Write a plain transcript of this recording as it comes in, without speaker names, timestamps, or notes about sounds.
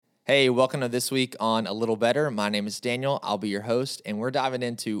Hey, welcome to This Week on A Little Better. My name is Daniel. I'll be your host, and we're diving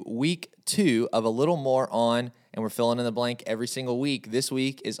into week 2 of A Little More On, and we're filling in the blank every single week. This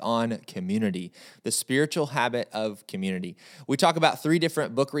week is on community, the spiritual habit of community. We talk about 3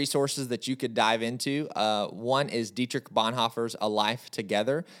 different book resources that you could dive into. One is Dietrich Bonhoeffer's A Life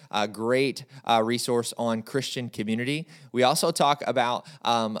Together, a great resource on Christian community. We also talk about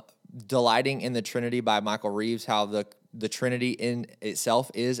Delighting in the Trinity by Michael Reeves, how the Trinity in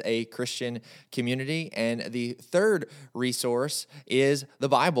itself is a Christian community. And the third resource is the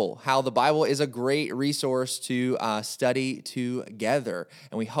Bible, how the Bible is a great resource to study together.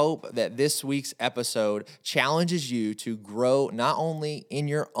 And we hope that this week's episode challenges you to grow not only in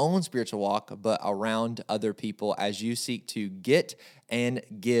your own spiritual walk, but around other people as you seek to get and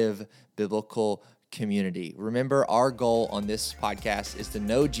give biblical community. Remember, our goal on this podcast is to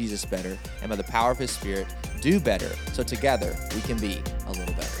know Jesus better and by the power of his Spirit, do better so together we can be a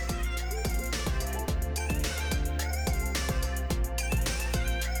little better.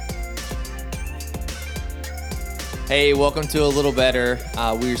 Hey, welcome to A Little Better.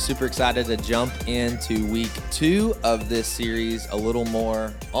 We're super excited to jump into week 2 of this series, A Little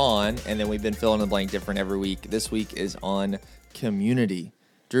More On, and then we've been filling in the blank different every week. This week is on community.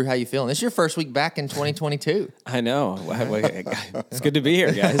 Drew, how you feeling? This is your first week back in 2022. I know. It's good to be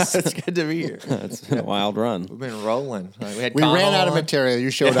here, guys. It's good to be here. It's been a wild run. We've been rolling. We ran out of material. You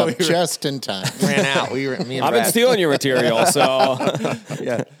showed up just in time. Ran out. Me and I've Brad. been stealing your material, so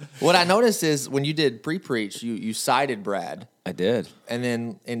Yeah. What I noticed is when you did pre-preach, you cited Brad, I did. and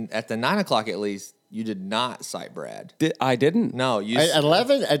then at the 9 o'clock at least, you did not cite Brad. I didn't. No, you. At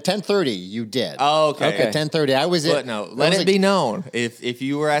 10:30, you did. Oh, okay. At 10:30, I was. But no, let it be known if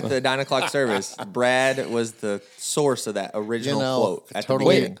you were at the 9 o'clock service, Brad was the source of that original quote at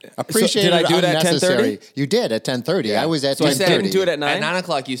totally the beginning. Appreciate did I it. do it at Unnecessary. 10:30? You did at 10:30. Yeah. I was at So I 10:30. didn't do it at 9? At 9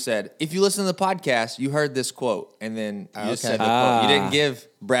 o'clock, you said, if you listen to the podcast, you heard this quote, and then you just Okay. said the quote. You didn't give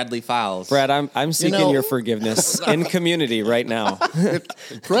Bradley Files. Brad, I'm seeking your forgiveness in community right now.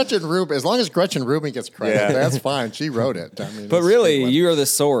 Gretchen Rubin. As long as Gretchen Rubin gets credit, that's fine. She wrote it. I mean, But it's a really, good one. you are the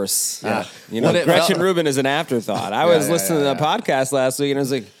source. Yeah. You know, What it Gretchen felt- Rubin is an afterthought. I was listening to the podcast last week, and I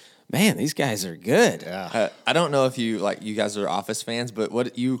was like, man, these guys are good. Yeah. I don't know if you guys are Office fans, but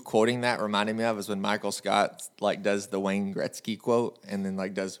what you quoting that reminded me of is when Michael Scott does the Wayne Gretzky quote and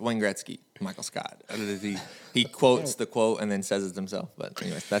then does Wayne Gretzky, Michael Scott. He quotes the quote and then says it himself. But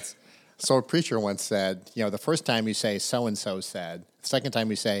anyways, that's So a preacher once said, the first time you say so and so said, the second time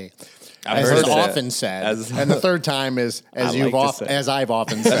you say I've as heard is that. often said, As- and the third time is as I've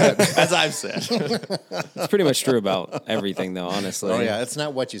often said. as I've said. It's pretty much true about everything, though, honestly. Oh yeah, it's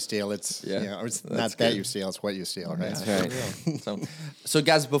not what you steal. It's Yeah. it's not that you steal. It's what you steal, right? That's right. So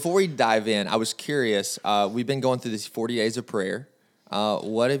guys, before we dive in, I was curious. We've been going through these 40 days of prayer.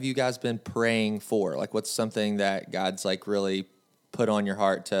 What have you guys been praying for? What's something that God's really put on your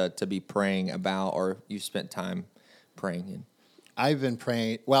heart to be praying about, or you spent time praying in? I've been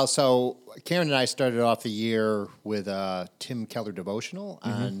praying. Well, so Karen and I started off the year with a Tim Keller devotional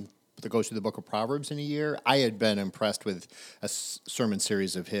that goes through the book of Proverbs in a year. I had been impressed with a sermon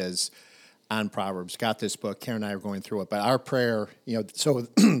series of his on Proverbs. Got this book. Karen and I are going through it. But our prayer, so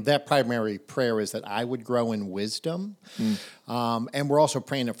that primary prayer is that I would grow in wisdom. And we're also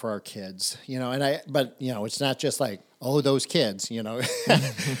praying it for our kids, but it's not just those kids, you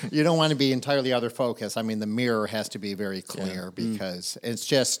don't want to be entirely other focused. I mean, the mirror has to be very clear because it's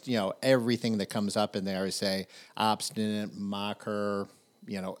just, everything that comes up in there is obstinate, mocker,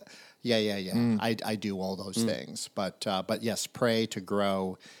 I do all those things. But yes, pray to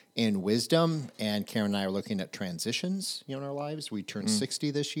grow in wisdom. And Karen and I are looking at transitions, in our lives. We turned 60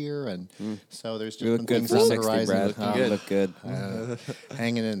 this year, and so there's You look different good things for on the 60, horizon. Brad. You look good.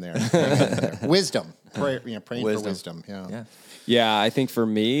 Hanging in there. Wisdom. Praying for wisdom. Yeah. Yeah, I think for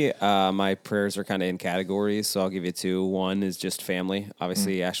me, my prayers are kind of in categories, so I'll give you 2. One is just family.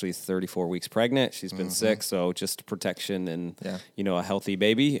 Obviously, Ashley's 34 weeks pregnant. She's been sick, so just protection and, a healthy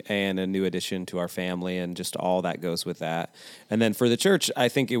baby and a new addition to our family and just all that goes with that. And then for the church, I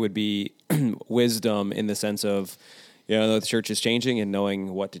think it would be wisdom in the sense of, the church is changing and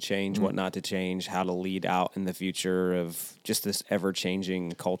knowing what to change, what not to change, how to lead out in the future of just this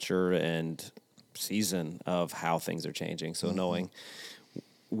ever-changing culture and season of how things are changing. So knowing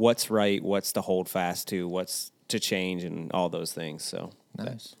what's right, what's to hold fast to, what's to change, and all those things. So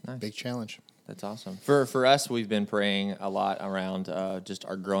Nice. Big challenge. That's awesome. For us, we've been praying a lot around just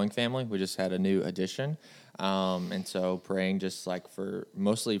our growing family. We just had a new addition. And so praying just like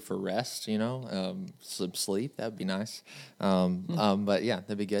mostly for rest, some sleep, that'd be nice. But yeah,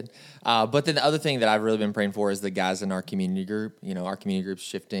 that'd be good. But then the other thing that I've really been praying for is the guys in our community group. Our community group's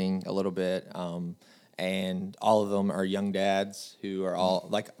shifting a little bit. And all of them are young dads who are all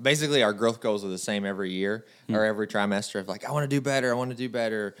like, basically our growth goals are the same every year or every trimester of like, I want to do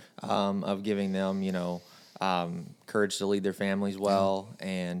better, of giving them, courage to lead their families well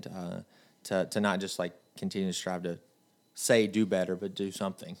and to not just like continue to strive to say do better, but do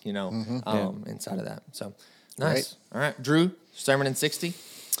something, inside of that. So nice. Right. All right. Drew, sermon in 60.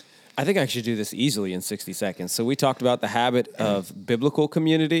 I think I should do this easily in 60 seconds. So we talked about the habit of biblical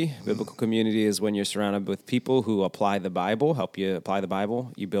community. Biblical community is when you're surrounded with people who apply the Bible, help you apply the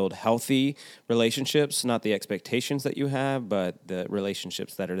Bible. You build healthy relationships, not the expectations that you have, but the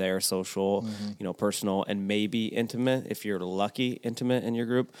relationships that are there, social, personal, and maybe intimate, if you're lucky, intimate in your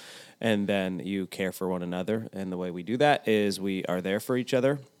group. And then you care for one another. And the way we do that is we are there for each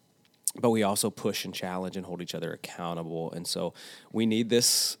other, but we also push and challenge and hold each other accountable. And so we need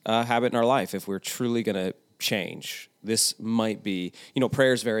this habit in our life if we're truly going to change. This might be,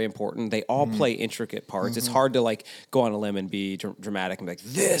 prayer is very important. They all play intricate parts. It's hard to like go on a limb and be dramatic and be like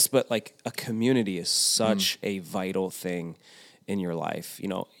this, but like a community is such a vital thing in your life.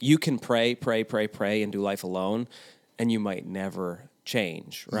 You can pray and do life alone, and you might never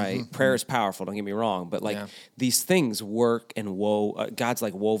change, right? Prayer is powerful, don't get me wrong, but like these things work and God's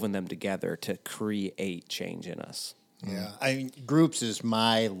like woven them together to create change in us. Yeah, groups is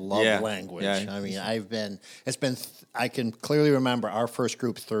my love language. Yeah. I mean, I can clearly remember our first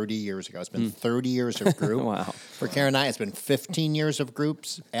group 30 years ago. It's been 30 years of group. Wow. For Karen and I, it's been 15 years of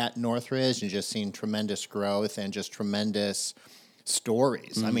groups at Northridge and just seen tremendous growth and just tremendous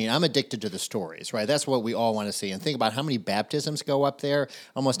stories. I mean, I'm addicted to the stories, right? That's what we all want to see. And think about how many baptisms go up there.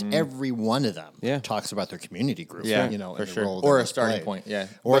 Almost every one of them talks about their community group. Yeah, for sure. Or a starting point. Yeah.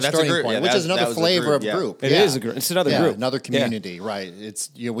 Or a starting point, which is another flavor of group. It is a group. It's another group. Another community, right? It's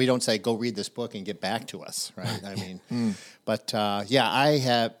we don't say go read this book and get back to us, right? I mean, but I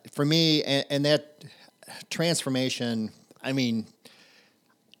have for me and that transformation. I mean,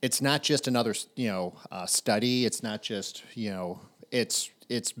 it's not just another study. It's not just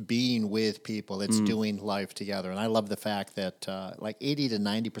It's being with people. It's doing life together. And I love the fact that like 80 to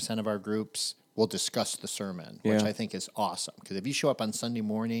 90% of our groups will discuss the sermon, which I think is awesome. Because if you show up on Sunday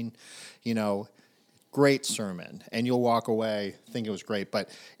morning, great sermon, and you'll walk away think it was great, but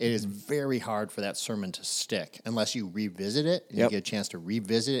it is very hard for that sermon to stick unless you revisit it. And you get a chance to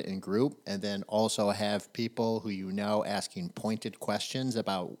revisit it in group, and then also have people who asking pointed questions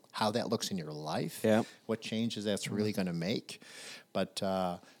about how that looks in your life, what changes that's really going to make. But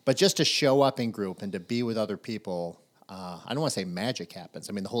just to show up in group and to be with other people, I don't want to say magic happens.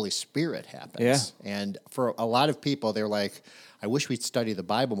 I mean, the Holy Spirit happens. Yeah. And for a lot of people, they're like, I wish we'd study the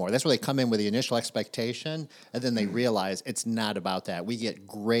Bible more. That's where they come in with the initial expectation, and then they realize it's not about that. We get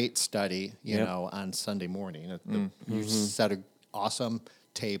great study, on Sunday morning. You set an awesome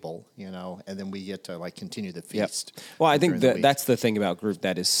table, and then we get to like continue the feast. Yep. Well, I think that's the thing about group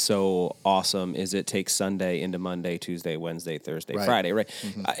that is so awesome is it takes Sunday into Monday, Tuesday, Wednesday, Thursday, Friday, right?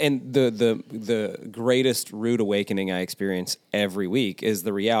 And the greatest rude awakening I experience every week is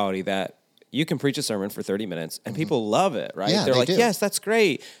the reality that you can preach a sermon for 30 minutes and people love it, right? Yeah, They're like, do. yes, that's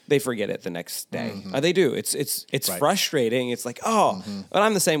great. They forget it the next day. They do. It's frustrating. It's like, but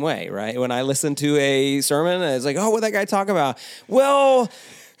I'm the same way, right? When I listen to a sermon, it's like, what'd that guy talk about? Well,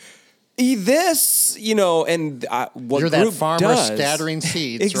 this, and what you're group that farmer does, scattering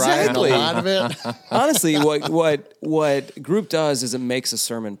seeds, exactly. right? And a lot of it. Honestly, what group does is it makes a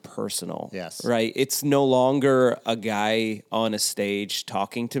sermon personal. Yes. Right? It's no longer a guy on a stage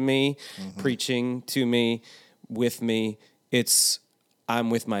talking to me, preaching to me, with me. It's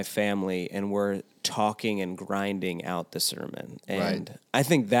I'm with my family and we're talking and grinding out the sermon. And I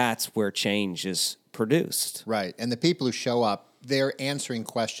think that's where change is produced. Right. And the people who show up, they're answering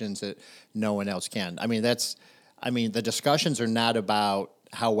questions that no one else can. I mean, the discussions are not about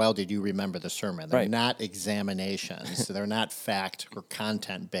how well did you remember the sermon. They're not examinations. They're not fact or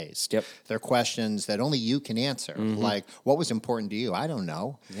content based. Yep. They're questions that only you can answer. Like, what was important to you? I don't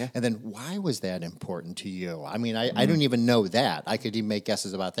know. Yeah. And then why was that important to you? I mean, I don't even know that. I could even make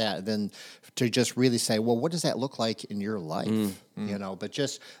guesses about that. And then to just really say, well, what does that look like in your life? But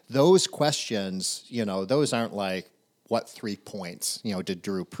just those questions, those aren't like, what 3 points, did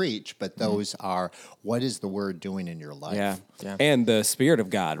Drew preach? But those are, what is the word doing in your life? Yeah. And the Spirit of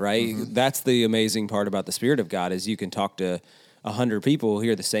God, right? That's the amazing part about the Spirit of God is you can talk to 100 people who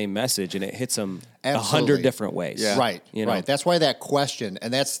hear the same message, and it hits them Absolutely. 100 different ways. Yeah. Right, You know? right. That's why that question,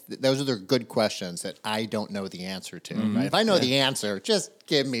 and those are the good questions that I don't know the answer to. Right? If I know the answer, just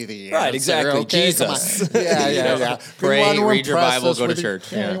give me the answer. Right, exactly. Okay? Come on. Jesus. Yeah. Pray, You want to read your impress Bible, us go to with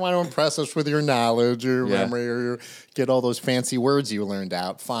church. You want to impress us with your knowledge, your Yeah. memory, or get all those fancy words you learned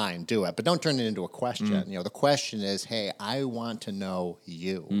out. Fine, do it, but don't turn it into a question. The question is, hey, I want to know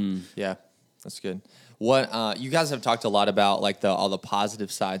you. Yeah, that's good. What you guys have talked a lot about, like all the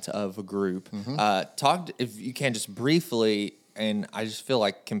positive sides of a group. Talk if you can just briefly, and I just feel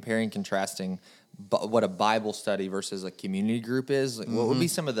like comparing, contrasting, what a Bible study versus a community group is. Like, what would be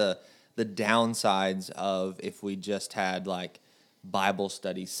some of the downsides of if we just had like Bible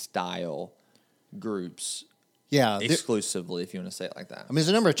study style groups? Yeah, Exclusively, if you want to say it like that. I mean, there's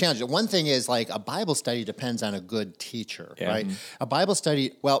a number of challenges. One thing is like a Bible study depends on a good teacher, right? A Bible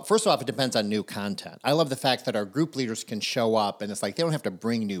study, well, first off, it depends on new content. I love the fact that our group leaders can show up and it's like they don't have to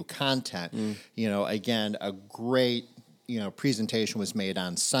bring new content. Again, a great presentation was made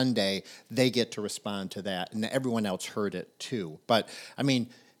on Sunday. They get to respond to that, and everyone else heard it too. But I mean,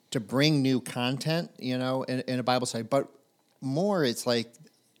 to bring new content, in a Bible study, but more, it's like,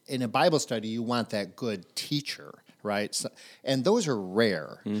 in a Bible study, you want that good teacher, right? So, and those are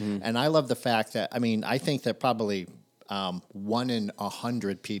rare. And I love the fact that, I think that probably 1 in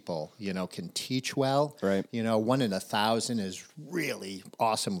 100 people, can teach well. Right. 1 in 1,000 is really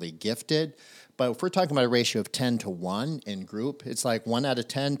awesomely gifted. But if we're talking about a ratio of 10 to 1 in group, it's like 1 out of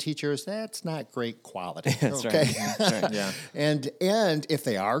 10 teachers, that's not great quality. That's okay? right. That's right. Yeah. And if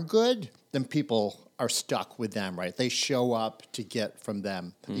they are good, then people are stuck with them, right? They show up to get from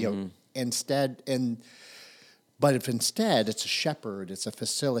them, but if instead it's a shepherd, it's a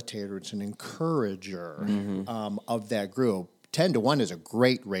facilitator, it's an encourager of that group, 10 to 1 is a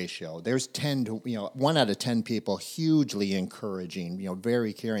great ratio. There's 1 out of 10 people hugely encouraging,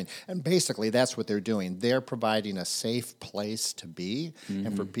 very caring. And basically that's what they're doing. They're providing a safe place to be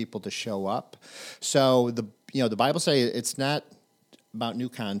and for people to show up. So the Bible study, it's not about new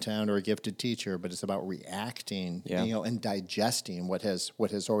content or a gifted teacher, but it's about reacting, and digesting what has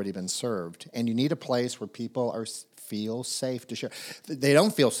already been served. And you need a place where people feel safe to share. They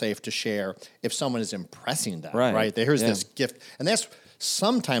don't feel safe to share if someone is impressing them, right? Here's this gift, and that's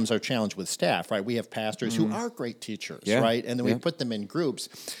sometimes our challenge with staff, right? We have pastors who are great teachers, right? And then we put them in groups.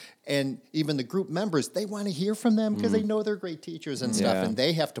 And even the group members, they want to hear from them because they know they're great teachers and stuff, and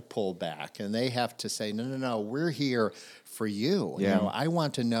they have to pull back and they have to say, no, we're here for you. I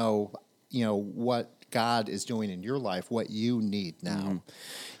want to know, what God is doing in your life, what you need now.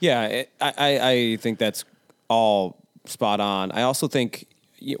 Yeah, I think that's all spot on. I also think,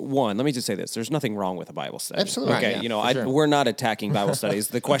 one, let me just say this. There's nothing wrong with a Bible study. Absolutely. Okay, Right, we're not attacking Bible studies.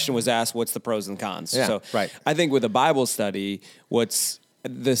 The question was asked, what's the pros and cons? Yeah, so right. I think with a Bible study,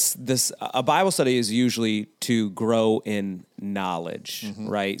 a Bible study is usually to grow in knowledge,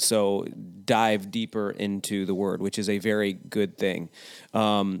 right? So dive deeper into the Word, which is a very good thing.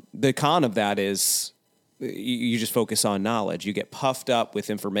 The con of that is you just focus on knowledge. You get puffed up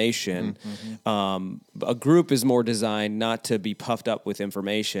with information. A group is more designed not to be puffed up with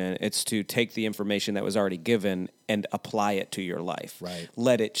information. It's to take the information that was already given and apply it to your life. Right.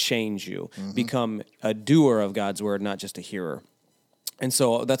 Let it change you. Become a doer of God's Word, not just a hearer. And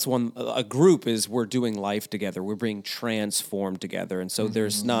so that's a group is we're doing life together. We're being transformed together. And so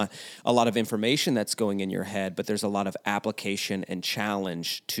there's not a lot of information that's going in your head, but there's a lot of application and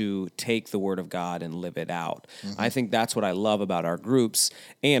challenge to take the Word of God and live it out. I think that's what I love about our groups.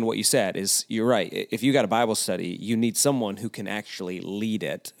 And what you said is, you're right. If you got a Bible study, you need someone who can actually lead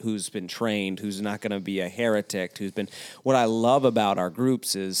it, who's been trained, who's not going to be a heretic, what I love about our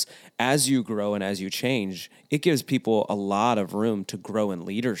groups is as you grow and as you change, it gives people a lot of room to grow in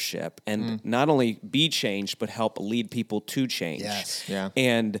leadership and not only be changed, but help lead people to change. Yes. Yeah.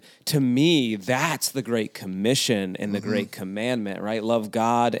 And to me, that's the Great Commission and the Great Commandment, right? Love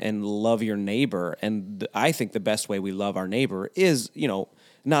God and love your neighbor. And I think the best way we love our neighbor is,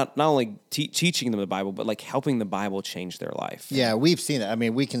 not only teaching them the Bible, but like helping the Bible change their life. Yeah, we've seen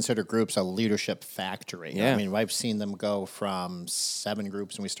it. We consider groups a leadership factory. Yeah. I've seen them go from 7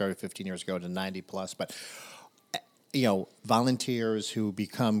 groups when we started 15 years ago to 90 plus, but volunteers who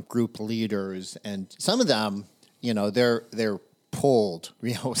become group leaders, and some of them, they're pulled,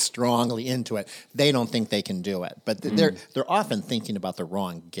 strongly into it. They don't think they can do it, but they're often thinking about the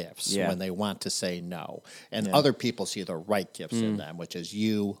wrong gifts when they want to say no. And other people see the right gifts in them, which is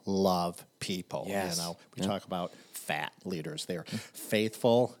you love people. Yes. We talk about fat leaders. They're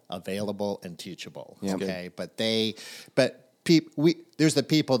faithful, available, and teachable. Okay, there's the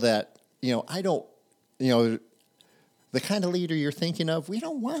people that I don't. the kind of leader you're thinking of, we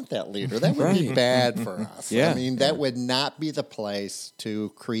don't want that leader. That would be bad for us. Yeah. I mean, that would not be the place to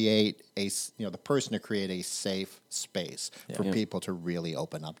create the person to create a safe space for people to really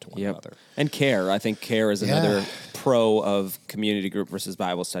open up to one another. And care. I think care is another pro of community group versus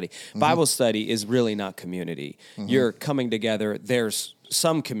Bible study. Bible study is really not community. You're coming together. There's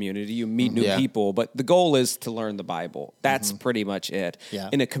some community, you meet new people, but the goal is to learn the Bible. That's pretty much it. Yeah.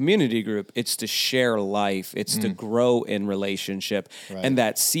 In a community group, it's to share life, it's to grow in relationship. Right. And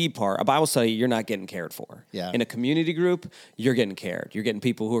that C part, a Bible study, you're not getting cared for. Yeah. In a community group, you're getting cared. You're getting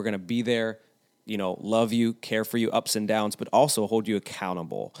people who are going to be there, love you, care for you, ups and downs, but also hold you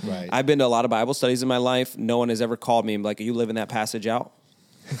accountable. Right. I've been to a lot of Bible studies in my life. No one has ever called me and like, are you living that passage out?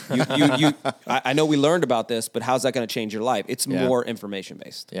 I know we learned about this, but how's that going to change your life? It's more information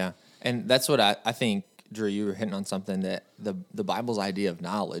based. Yeah. And that's what I think, Drew, you were hitting on something that the Bible's idea of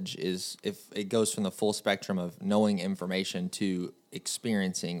knowledge is if it goes from the full spectrum of knowing information to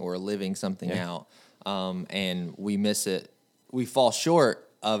experiencing or living something out. And we miss it. We fall short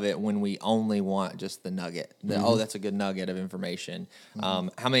of it when we only want just the nugget. That's a good nugget of information. How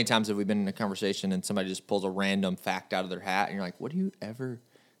many times have we been in a conversation and somebody just pulls a random fact out of their hat and you're like, what do you ever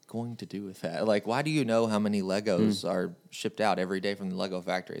going to do with that? Like, why do you know how many Legos are shipped out every day from the Lego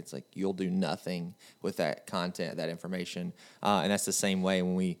factory? It's like you'll do nothing with that content, that information. And that's the same way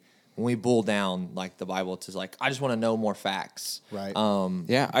when we boil down like the Bible to like, I just want to know more facts. Right.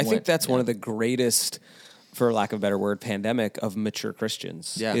 I think that's one of the greatest, for lack of a better word, pandemic of mature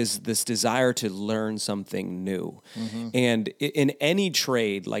Christians is this desire to learn something new. And in any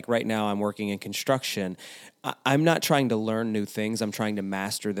trade, like right now I'm working in construction, I'm not trying to learn new things. I'm trying to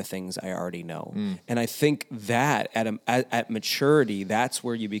master the things I already know. And I think that at maturity, that's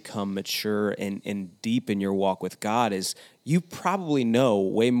where you become mature and deep in your walk with God is you probably know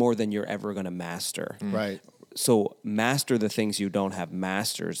way more than you're ever going to master. Right. So master the things you don't have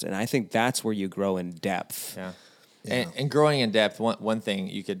masters. And I think that's where you grow in depth. Yeah. And growing in depth, one thing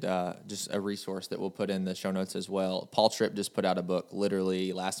you could, just a resource that we'll put in the show notes as well. Paul Tripp just put out a book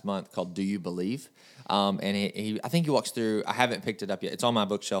literally last month called Do You Believe? And I think he walks through, I haven't picked it up yet. It's on my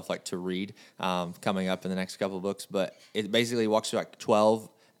bookshelf to read coming up in the next couple of books. But it basically walks through 12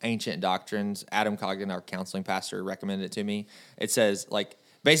 ancient doctrines. Adam Cogden, our counseling pastor, recommended it to me. It says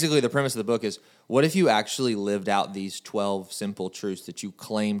basically the premise of the book is, what if you actually lived out these 12 simple truths that you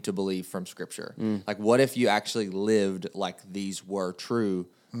claim to believe from Scripture? Like, what if you actually lived like these were true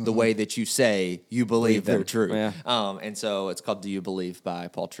the way that you say you believe they're true? Yeah. And so it's called Do You Believe by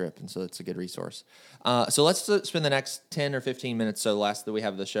Paul Tripp, and so it's a good resource. So let's spend the next 10 or 15 minutes, so last that we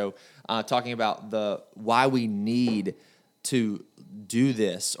have of the show, talking about why we need to do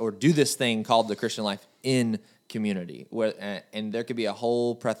this or do this thing called the Christian life in community, and there could be a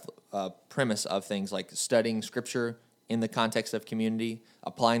whole premise of things like studying Scripture in the context of community,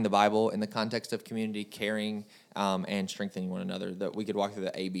 applying the Bible in the context of community, caring and strengthening one another. That we could walk through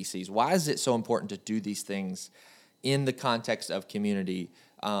the ABCs. Why is it so important to do these things in the context of community?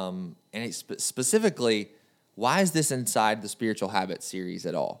 And specifically, why is this inside the Spiritual Habits series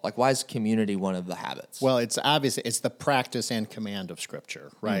at all? Like, why is community one of the habits? Well, it's obvious. It's the practice and command of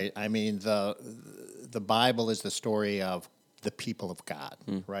Scripture, right? I mean, the Bible is the story of the people of God,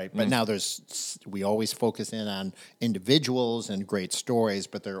 right? But now we always focus in on individuals and great stories,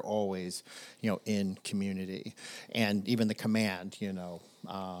 but they're always, in community. And even the command,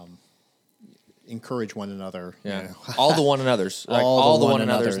 encourage one another. Yeah. All the one another's. All the one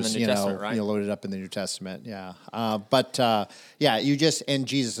another's in the New Testament, right? Loaded up in the New Testament, yeah. And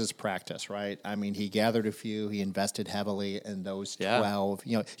Jesus' practice, right? I mean, he gathered a few, he invested heavily in those 12.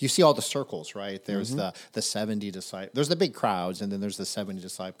 You see all the circles, right? There's the 70 disciples. There's the big crowds, and then there's the 70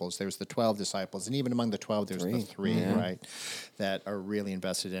 disciples. There's the 12 disciples, and even among the 12, there's the three, right, that are really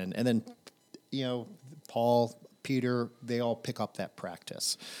invested in. And then, Paul, Peter, they all pick up that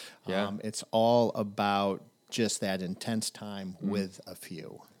practice. Yeah. It's all about just that intense time with a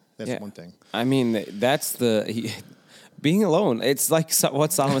few. That's one thing. I mean, that's being alone. It's like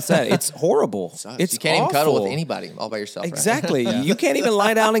what Solomon said. It's horrible. It's you can't even cuddle with anybody all by yourself. Exactly. Right? You can't even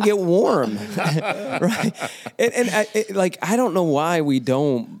lie down and get warm. Right. I don't know why we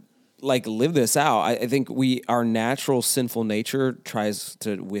don't live this out. I think our natural sinful nature tries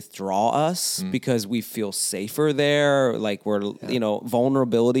to withdraw us because we feel safer there.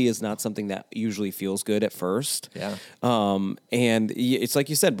 Vulnerability is not something that usually feels good at first. Yeah. And it's like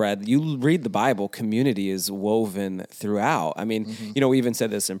you said, Brad, you read the Bible, community is woven throughout. I mean, we even said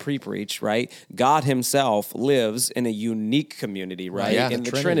this in pre-preach, right? God himself lives in a unique community, right? Yeah, in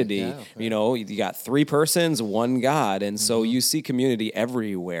the Trinity. Yeah. You got three persons, one God. And so you see community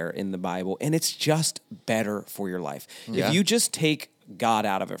everywhere in in the Bible, and it's just better for your life. Yeah. If you just take God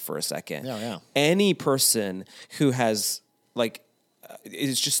out of it for a second, any person who has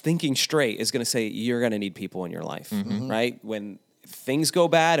is just thinking straight is going to say you're going to need people in your life, right? When things go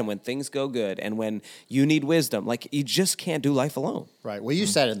bad and when things go good and when you need wisdom, you just can't do life alone. Right. Well, you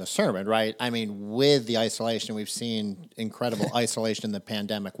said in the sermon, right? I mean, with the isolation, we've seen incredible isolation in the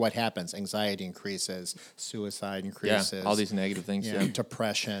pandemic. What happens? Anxiety increases, suicide increases. Yeah, all these negative things.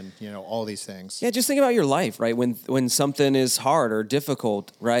 Depression, all these things. Yeah, just think about your life, right? When something is hard or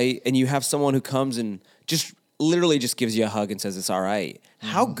difficult, right? And you have someone who comes and just literally just gives you a hug and says it's all right.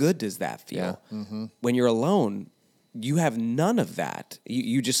 How good does that feel? Yeah. When you're alone, you have none of that.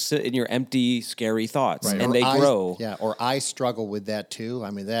 You just sit in your empty, scary thoughts, and they grow. Yeah, or I struggle with that too.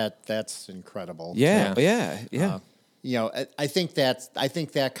 I mean, that's incredible. Yeah. I think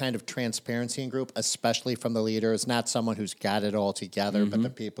that kind of transparency in group, especially from the leader, is not someone who's got it all together, but the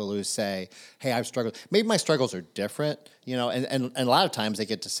people who say, "Hey, I've struggled. Maybe my struggles are different." And a lot of times they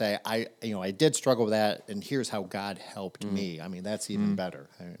get to say, "I did struggle with that, and here's how God helped me." I mean, that's even better.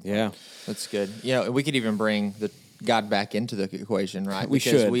 Yeah, that's good. We could even bring the God back into the equation, right? We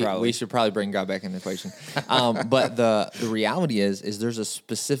should probably bring God back in the equation. But the reality is there's a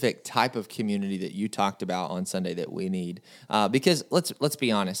specific type of community that you talked about on Sunday that we need. Because let's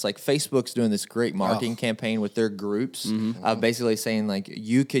be honest, Facebook's doing this great marketing campaign with their groups of basically saying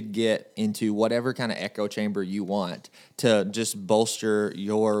you could get into whatever kind of echo chamber you want to just bolster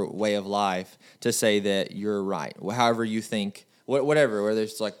your way of life to say that you're right. However you think, whatever, whether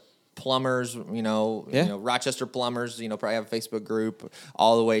it's plumbers, Rochester plumbers, probably have a Facebook group,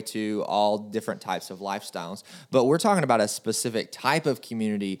 all the way to all different types of lifestyles. But we're talking about a specific type of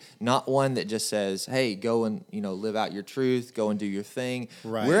community, not one that just says, hey, go and, live out your truth, go and do your thing.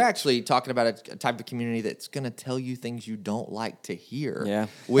 Right. We're actually talking about a type of community that's going to tell you things you don't like to hear,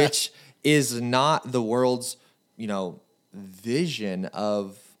 which is not the world's, vision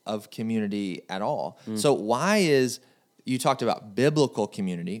of community at all. So why is... You talked about biblical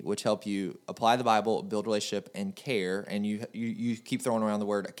community, which help you apply the Bible, build relationship, and care. And you keep throwing around the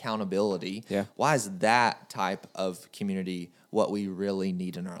word accountability. Yeah. Why is that type of community what we really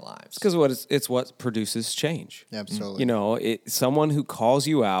need in our lives? Because it's what produces change. Absolutely. Someone who calls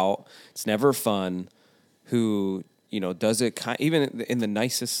you out. It's never fun. Who does it even in the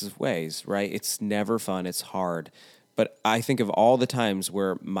nicest of ways. Right. It's never fun. It's hard. But I think of all the times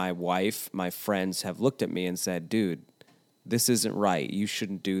where my wife, my friends have looked at me and said, "Dude, this isn't right. You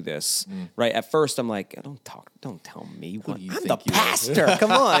shouldn't do this." Right? At first, I'm like, don't tell me what. I'm the pastor.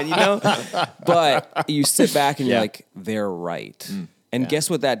 Come on, But you sit back and you're like, they're right. And guess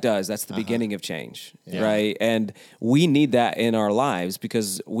what that does? That's the beginning of change, right? And we need that in our lives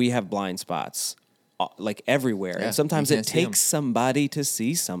because we have blind spots everywhere. And sometimes it takes somebody to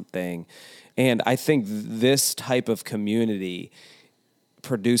see something. And I think this type of community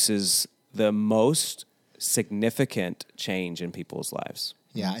produces the most significant change in people's lives.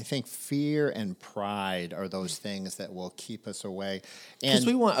 Yeah, I think fear and pride are those things that will keep us away. Because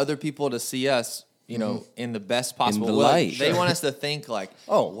we want other people to see us, in the best possible in the way. Light. They want us to think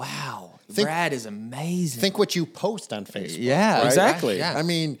oh, wow, Brad is amazing. Think what you post on Facebook. Yeah, right? exactly. Yeah. I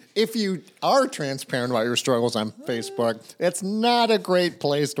mean, if you are transparent about your struggles on Facebook, it's not a great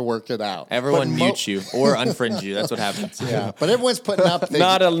place to work it out. Everyone mutes you or unfriends you. That's what happens. Yeah, but everyone's putting up things.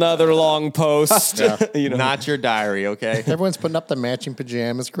 Not another long post. Not your diary, okay? Everyone's putting up the matching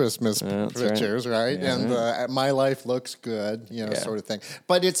pajamas Christmas pictures, right? Yeah. And my life looks good, sort of thing.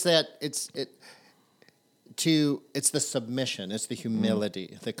 But it's the submission, it's the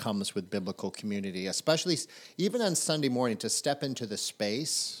humility that comes with biblical community, especially even on Sunday morning. To step into the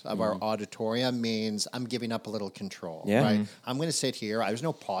space of our auditorium means I'm giving up a little control, right? I'm going to sit here. There's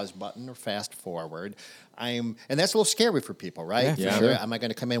no pause button or fast forward. And that's a little scary for people, right? Yeah, for sure. Am I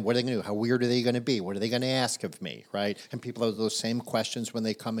going to come in? What are they going to do? How weird are they going to be? What are they going to ask of me, right? And people have those same questions when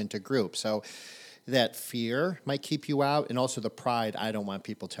they come into group. So that fear might keep you out, and also the pride. I don't want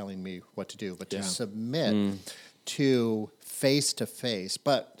people telling me what to do, but to submit to face-to-face.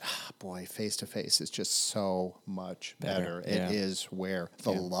 But, boy, face-to-face is just so much better. It is where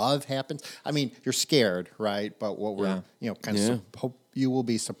the love happens. I mean, you're scared, right? But what we're, hope you will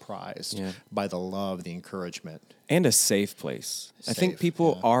be surprised by the love, the encouragement. And a safe place. I think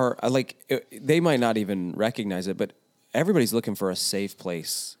people are, they might not even recognize it, but everybody's looking for a safe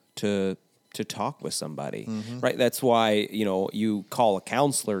place to talk with somebody, right? That's why, you call a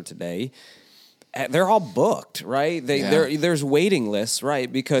counselor today. They're all booked, right? There's waiting lists,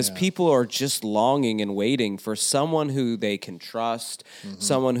 right? Because people are just longing and waiting for someone who they can trust,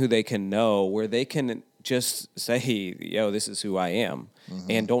 someone who they can know, where they can just say, yo, this is who I am,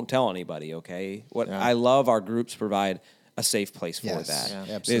 and don't tell anybody, okay? I love our groups provide a safe place for that.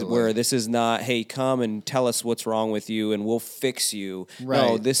 Yeah, absolutely. Where this is not, hey, come and tell us what's wrong with you and we'll fix you. Right.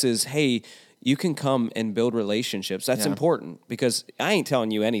 No, this is, hey, you can come and build relationships. That's important because I ain't telling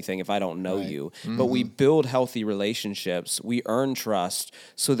you anything if I don't know you. But we build healthy relationships. We earn trust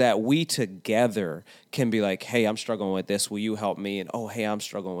so that we together can be like, hey, I'm struggling with this. Will you help me? And, oh, hey, I'm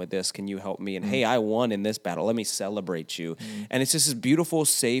struggling with this. Can you help me? And, hey, I won in this battle. Let me celebrate you. And it's just this beautiful,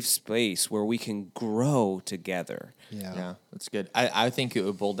 safe space where we can grow together. Yeah, that's good. I think it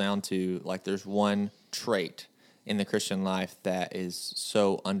would boil down to, like, there's one trait in the Christian life that is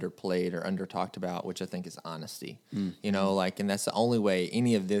so underplayed or under talked about, which I think is honesty. You know, like, and that's the only way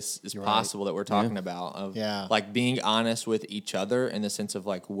any of this is possible that we're talking about, of like being honest with each other in the sense of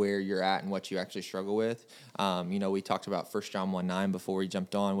like where you're at and what you actually struggle with. You know, we talked about 1 John 1:9 before we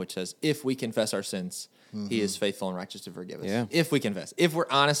jumped on, which says, if we confess our sins, he is faithful and righteous to forgive us. Yeah. If we confess, if we're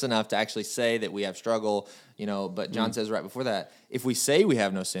honest enough to actually say that we have struggle, you know, but John says right before that, if we say we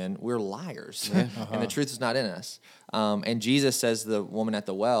have no sin, we're liars and the truth is not in us. And Jesus says the woman at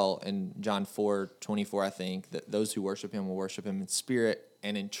the well in John 4:24, I think, that those who worship him will worship him in spirit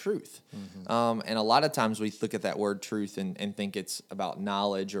and in truth. And a lot of times we look at that word truth and think it's about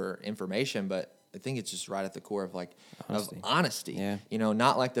knowledge or information, but I think it's just right at the core of like honesty. Yeah. You know,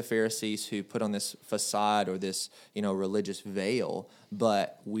 not like the Pharisees who put on this facade or this, you know, religious veil,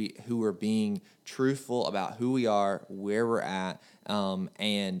 but who are being truthful about who we are, where we're at,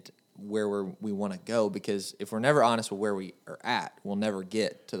 and where we want to go. Because if we're never honest with where we are at, we'll never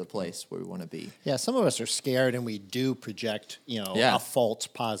get to the place where we want to be. Yeah, some of us are scared and we do project, you know, a false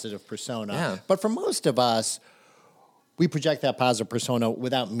positive persona. Yeah. But for most of us, we project that positive persona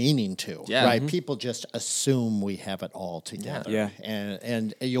without meaning to, right? People just assume we have it all together. Yeah.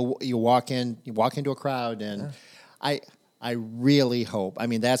 And you walk into a crowd, and I really hope. I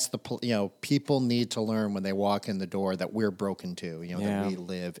mean, that's people need to learn when they walk in the door that we're broken too. You know, that we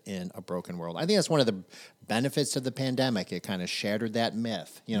live in a broken world. I think that's one of the benefits of the pandemic. It kind of shattered that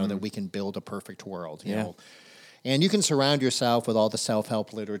myth. You know, that we can build a perfect world. You know. And you can surround yourself with all the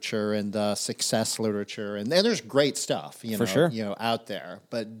self-help literature and the success literature, and there's great stuff, out there.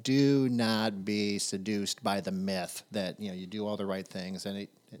 But do not be seduced by the myth that you do all the right things and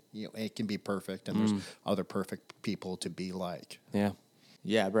it can be perfect, and there's other perfect people to be like.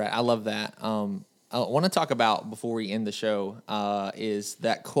 Yeah, Brett, I love that. I want to talk about, before we end the show, is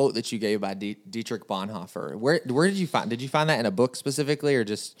that quote that you gave by Dietrich Bonhoeffer. Where did you find? Did you find that in a book specifically, or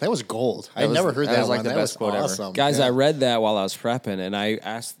just that was gold? I never heard that. Was like the best quote awesome. ever. Guys, I read that while I was prepping, and I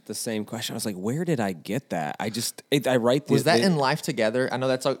asked the same question. I was like, "Where did I get that?" I write this. Was that in Life Together? I know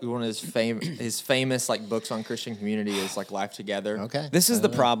that's like one of his famous like books on Christian community is like Life Together. Okay, this is the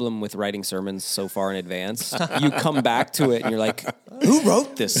problem with writing sermons so far in advance. You come back to it, and you're like, "Who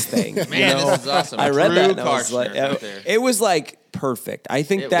wrote this thing?" Man, this is awesome. I read that. And I was like, it was like perfect. I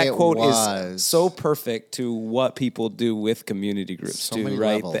think that quote was is so perfect to what people do with community groups so too, many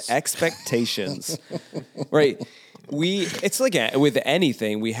right? levels. The expectations, right? It's like with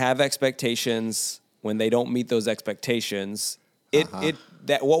anything, we have expectations. When they don't meet those expectations,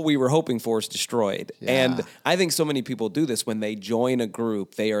 that what we were hoping for is destroyed. Yeah. And I think so many people do this when they join a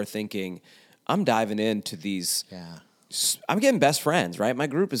group. They are thinking, I'm diving into these. Yeah. I'm getting best friends, right? My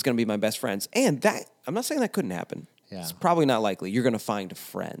group is going to be my best friends. And that, I'm not saying that couldn't happen. Yeah. It's probably not likely. You're going to find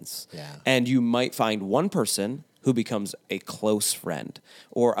friends. Yeah. And you might find one person who becomes a close friend,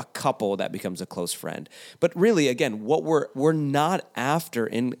 or a couple that becomes a close friend. But really, again, what we're not after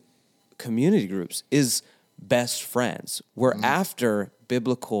in community groups is best friends. We're after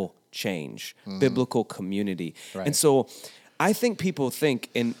biblical change, biblical community. Right. And so I think people think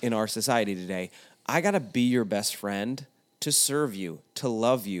in our society today, I got to be your best friend to serve you, to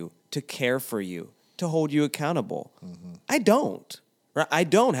love you, to care for you, to hold you accountable. I don't. Right? I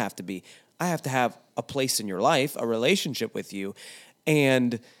don't have to be. I have to have a place in your life, a relationship with you.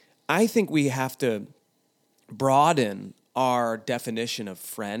 And I think we have to broaden our definition of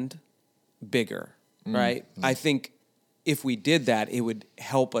friend bigger, right? I think if we did that, it would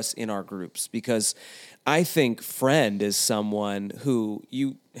help us in our groups, because I think friend is someone who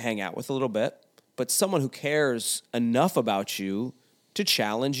you hang out with a little bit, but someone who cares enough about you to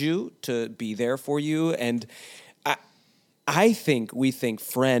challenge you, to be there for you. And I think we think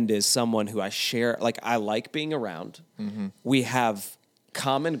friend is someone who I share, like I like being around. We have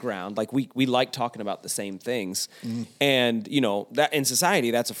common ground, like we like talking about the same things. And, that in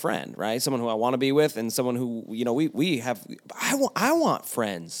society, that's a friend, right? Someone who I want to be with, and someone who, we have, I want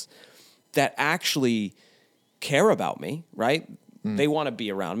friends that actually care about me, right? They want to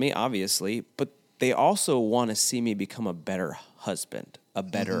be around me, obviously, but they also want to see me become a better husband, a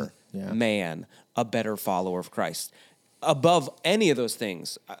better man, a better follower of Christ. Above any of those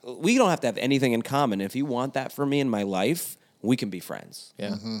things, we don't have to have anything in common. If you want that for me in my life, we can be friends.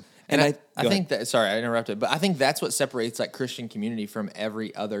 Yeah. And I think that, sorry, I interrupted, but I think that's what separates like Christian community from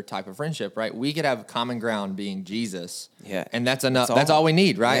every other type of friendship, right? We could have common ground being Jesus. Yeah. And that's enough. That's all we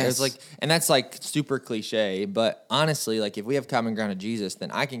need, right? Yes. It's like, and that's like super cliche, but honestly, like if we have common ground of Jesus,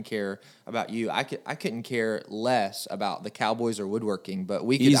 then I can care about you. I couldn't care less about the Cowboys or woodworking, but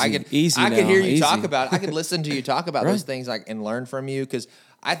we could, I could hear you talk about it. I could listen to you talk about those things like, and learn from you. Cause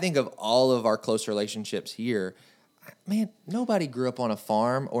I think of all of our close relationships here, man, nobody grew up on a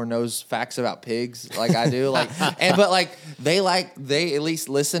farm or knows facts about pigs like I do. But they at least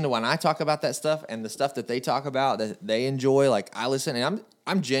listen to when I talk about that stuff, and the stuff that they talk about that they enjoy. Like I listen, and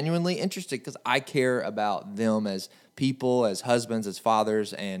I'm genuinely interested because I care about them as people, as husbands, as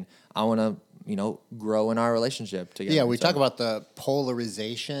fathers, and I want to grow in our relationship together. Yeah, we talk about the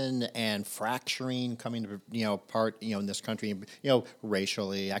polarization and fracturing coming to apart in this country,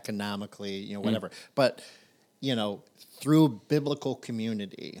 racially, economically, whatever, but. Through biblical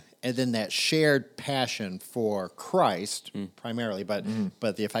community, and then that shared passion for Christ primarily, but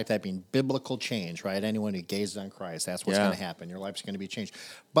the effect of that being biblical change, right? Anyone who gazes on Christ, that's what's going to happen. Your life's going to be changed.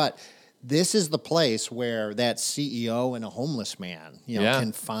 But this is the place where that CEO and a homeless man,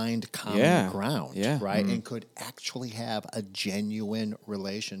 can find common ground, right? And could actually have a genuine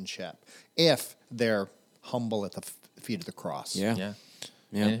relationship if they're humble at the feet of the cross. Yeah.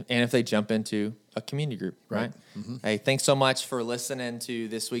 And if they jump into a community group, right? Mm-hmm. Hey, thanks so much for listening to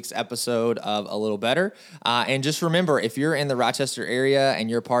this week's episode of A Little Better. And just remember, if you're in the Rochester area and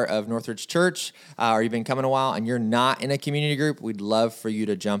you're part of Northridge Church, or you've been coming a while and you're not in a community group, we'd love for you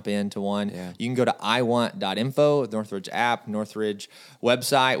to jump into one. Yeah. You can go to iwant.info, Northridge app, Northridge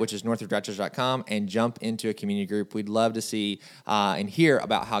website, which is northridgerochester.com, and jump into a community group. We'd love to see and hear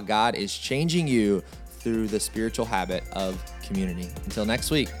about how God is changing you through the spiritual habit of community. Until next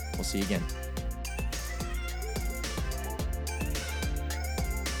week, we'll see you again.